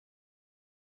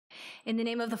In the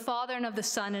name of the Father, and of the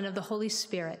Son, and of the Holy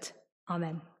Spirit.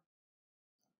 Amen.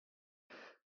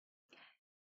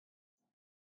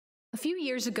 A few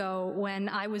years ago, when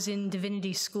I was in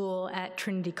divinity school at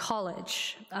Trinity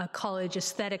College, a college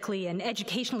aesthetically and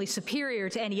educationally superior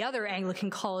to any other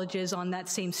Anglican colleges on that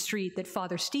same street that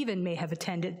Father Stephen may have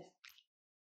attended.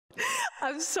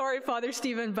 I'm sorry, Father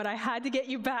Stephen, but I had to get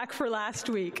you back for last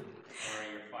week. Sorry,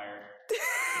 you're fired.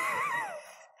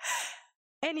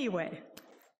 Anyway,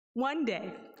 one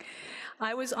day,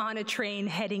 I was on a train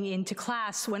heading into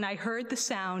class when I heard the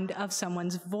sound of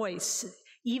someone's voice,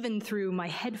 even through my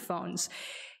headphones.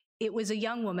 It was a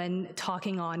young woman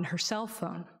talking on her cell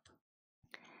phone.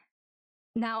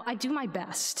 Now, I do my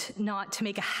best not to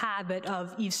make a habit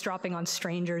of eavesdropping on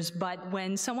strangers, but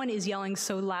when someone is yelling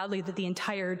so loudly that the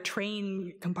entire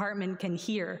train compartment can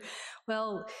hear,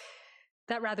 well,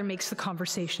 that rather makes the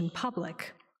conversation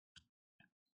public.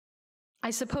 I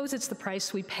suppose it's the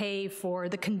price we pay for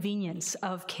the convenience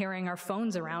of carrying our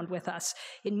phones around with us.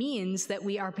 It means that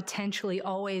we are potentially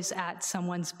always at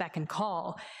someone's beck and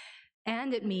call.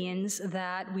 And it means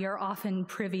that we are often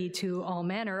privy to all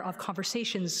manner of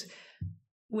conversations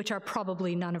which are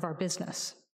probably none of our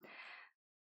business.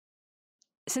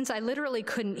 Since I literally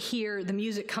couldn't hear the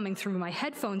music coming through my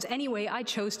headphones anyway, I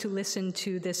chose to listen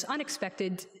to this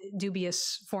unexpected,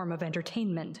 dubious form of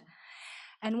entertainment.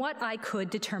 And what I could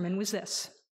determine was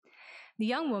this. The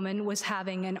young woman was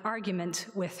having an argument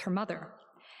with her mother.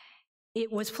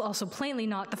 It was also plainly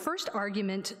not the first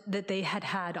argument that they had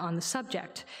had on the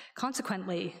subject.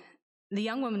 Consequently, the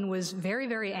young woman was very,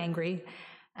 very angry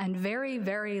and very,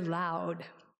 very loud.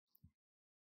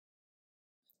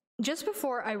 Just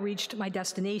before I reached my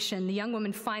destination, the young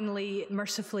woman finally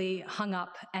mercifully hung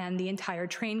up, and the entire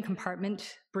train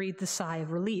compartment breathed a sigh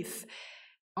of relief,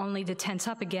 only to tense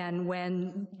up again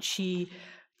when she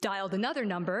dialed another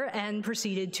number and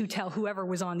proceeded to tell whoever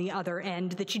was on the other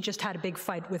end that she just had a big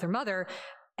fight with her mother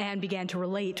and began to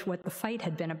relate what the fight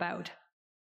had been about.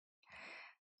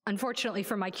 Unfortunately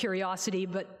for my curiosity,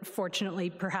 but fortunately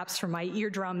perhaps for my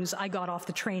eardrums, I got off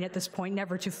the train at this point,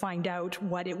 never to find out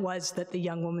what it was that the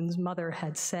young woman's mother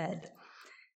had said.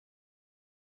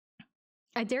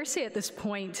 I dare say at this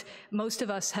point, most of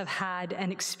us have had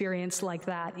an experience like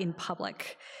that in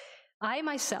public. I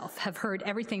myself have heard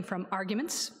everything from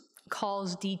arguments,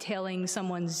 calls detailing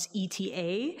someone's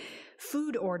ETA,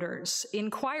 food orders,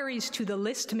 inquiries to the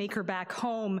list maker back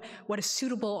home, what a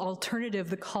suitable alternative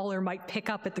the caller might pick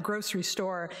up at the grocery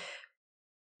store,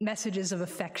 messages of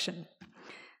affection.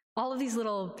 All of these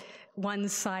little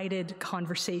one-sided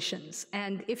conversations.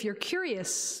 And if you're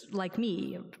curious like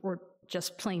me, or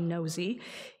just plain nosy,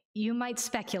 you might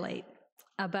speculate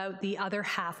about the other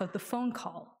half of the phone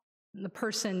call, the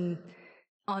person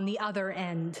on the other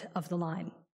end of the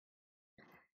line.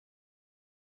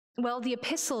 Well, the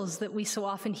epistles that we so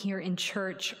often hear in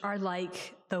church are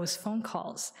like those phone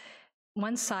calls,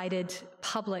 one-sided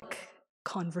public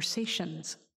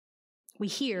conversations. We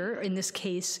hear, in this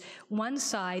case, one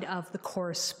side of the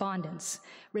correspondence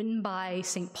written by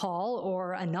St. Paul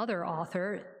or another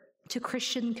author to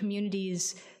Christian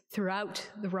communities throughout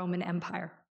the Roman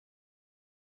Empire.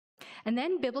 And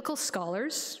then biblical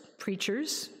scholars,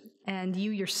 preachers, and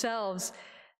you yourselves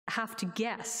have to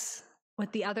guess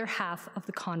what the other half of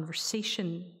the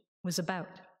conversation was about.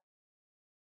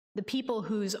 The people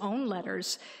whose own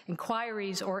letters,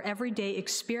 inquiries, or everyday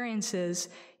experiences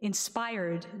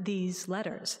inspired these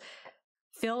letters,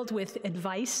 filled with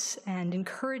advice and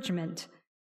encouragement,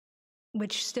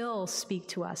 which still speak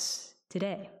to us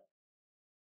today.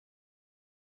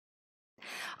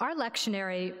 Our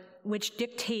lectionary, which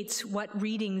dictates what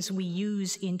readings we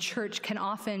use in church, can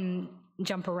often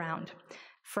jump around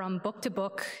from book to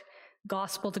book,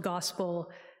 gospel to gospel,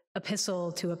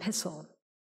 epistle to epistle.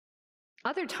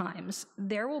 Other times,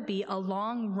 there will be a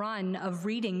long run of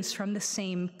readings from the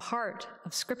same part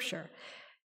of Scripture.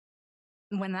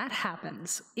 When that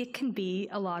happens, it can be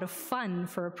a lot of fun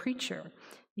for a preacher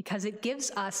because it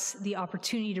gives us the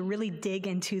opportunity to really dig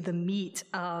into the meat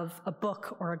of a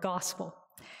book or a gospel,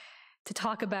 to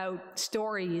talk about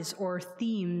stories or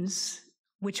themes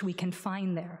which we can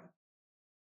find there.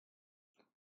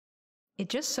 It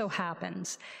just so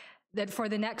happens that for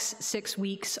the next 6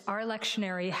 weeks, our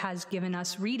lectionary has given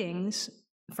us readings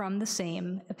from the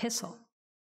same epistle.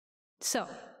 So,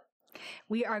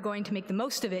 we are going to make the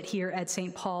most of it here at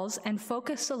St. Paul's and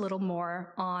focus a little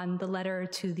more on the letter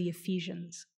to the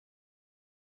Ephesians.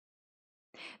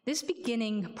 This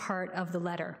beginning part of the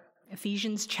letter,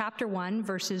 Ephesians chapter 1,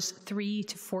 verses 3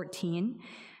 to 14,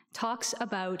 talks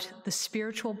about the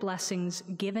spiritual blessings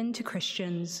given to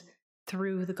Christians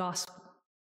through the gospel.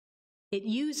 It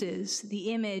uses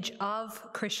the image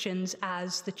of Christians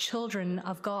as the children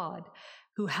of God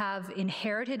who have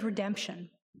inherited redemption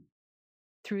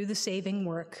through the saving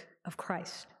work of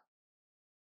Christ.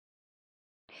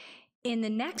 In the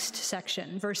next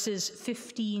section, verses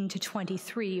 15 to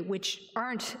 23, which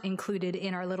aren't included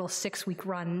in our little 6-week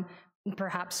run,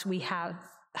 perhaps we have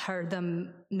heard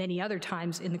them many other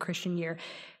times in the Christian year,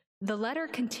 the letter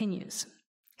continues,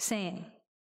 saying,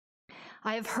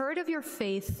 I have heard of your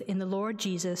faith in the Lord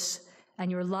Jesus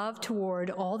and your love toward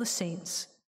all the saints,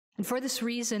 and for this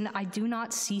reason I do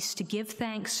not cease to give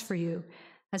thanks for you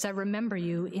as I remember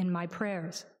you in my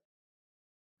prayers.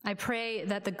 I pray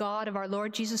that the God of our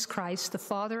Lord Jesus Christ, the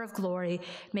Father of glory,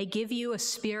 may give you a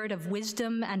spirit of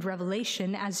wisdom and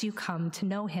revelation as you come to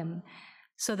know him,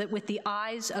 so that with the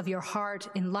eyes of your heart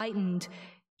enlightened,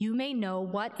 you may know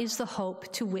what is the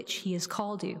hope to which he has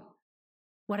called you.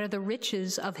 What are the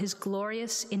riches of his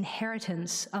glorious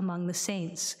inheritance among the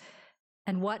saints?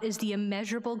 And what is the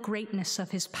immeasurable greatness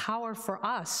of his power for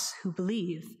us who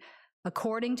believe,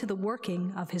 according to the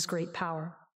working of his great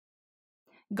power?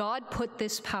 God put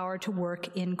this power to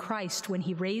work in Christ when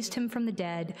he raised him from the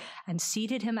dead and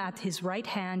seated him at his right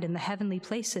hand in the heavenly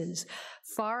places,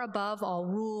 far above all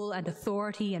rule and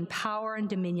authority and power and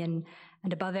dominion,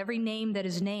 and above every name that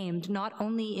is named, not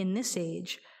only in this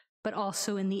age, but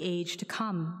also in the age to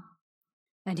come.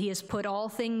 And he has put all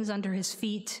things under his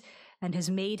feet and has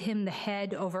made him the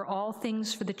head over all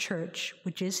things for the church,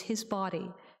 which is his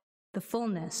body, the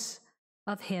fullness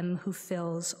of him who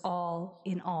fills all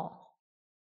in all.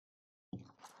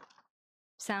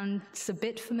 Sounds a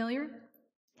bit familiar?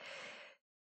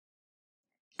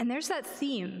 And there's that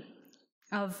theme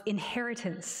of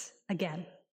inheritance again.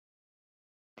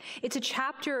 It's a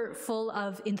chapter full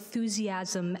of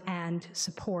enthusiasm and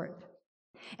support.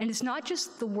 And it's not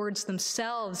just the words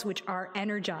themselves which are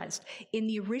energized. In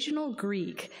the original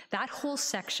Greek, that whole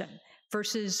section,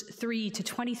 verses 3 to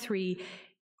 23,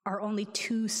 are only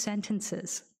 2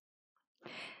 sentences.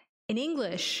 In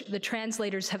English, the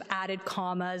translators have added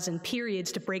commas and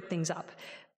periods to break things up,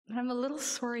 but I'm a little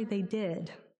sorry they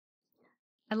did.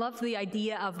 I love the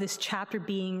idea of this chapter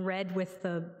being read with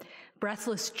the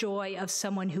breathless joy of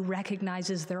someone who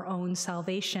recognizes their own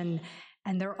salvation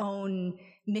and their own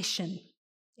mission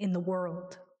in the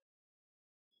world.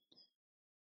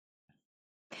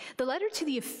 The letter to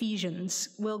the Ephesians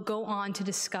will go on to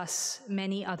discuss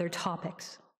many other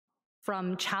topics,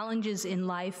 from challenges in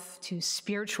life to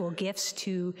spiritual gifts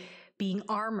to being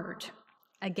armored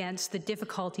against the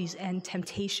difficulties and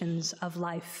temptations of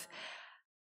life.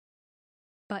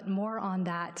 But more on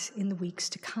that in the weeks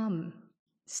to come.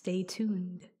 Stay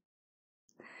tuned.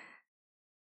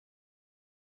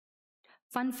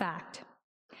 Fun fact.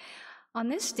 On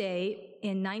this day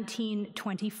in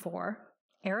 1924,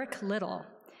 Eric Liddell,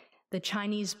 the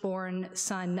Chinese-born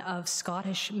son of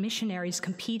Scottish missionaries,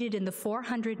 competed in the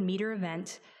 400-meter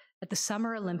event at the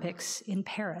Summer Olympics in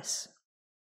Paris.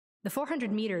 The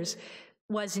 400 meters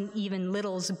wasn't even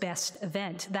Liddell's best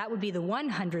event. That would be the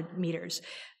 100 meters.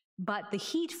 But the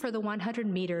heat for the 100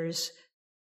 meters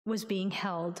was being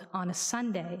held on a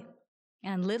Sunday,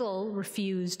 and Liddell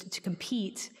refused to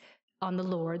compete on the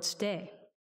Lord's Day.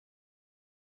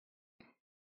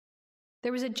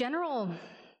 There was a general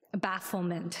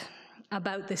bafflement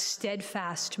about the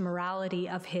steadfast morality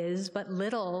of his, but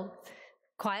Liddell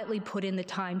quietly put in the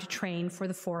time to train for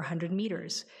the 400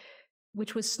 meters,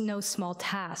 which was no small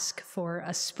task for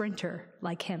a sprinter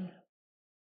like him.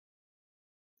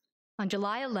 On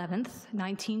July 11th,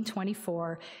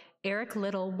 1924, Eric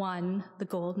Liddell won the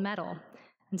gold medal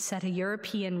and set a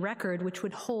European record which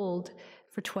would hold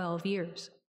for 12 years.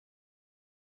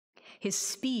 His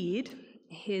speed,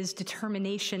 his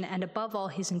determination, and above all,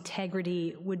 his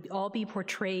integrity would all be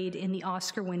portrayed in the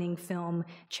Oscar-winning film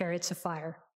Chariots of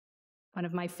Fire, one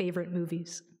of my favorite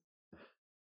movies.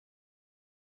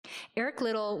 Eric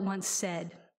Liddell once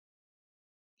said,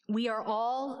 "We are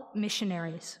all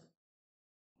missionaries.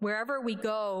 Wherever we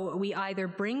go, we either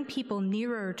bring people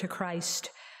nearer to Christ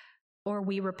or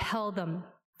we repel them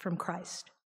from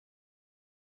Christ."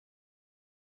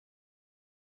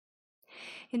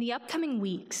 In the upcoming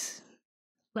weeks,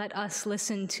 let us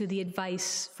listen to the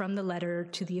advice from the letter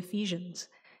to the Ephesians,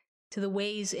 to the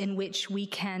ways in which we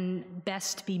can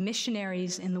best be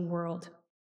missionaries in the world,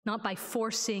 not by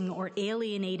forcing or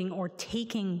alienating or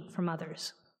taking from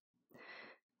others,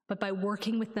 but by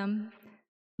working with them,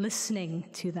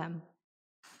 listening to them,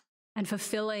 and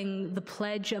fulfilling the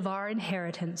pledge of our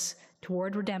inheritance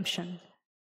toward redemption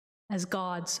as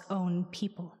God's own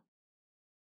people.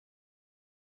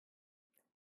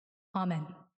 Amen.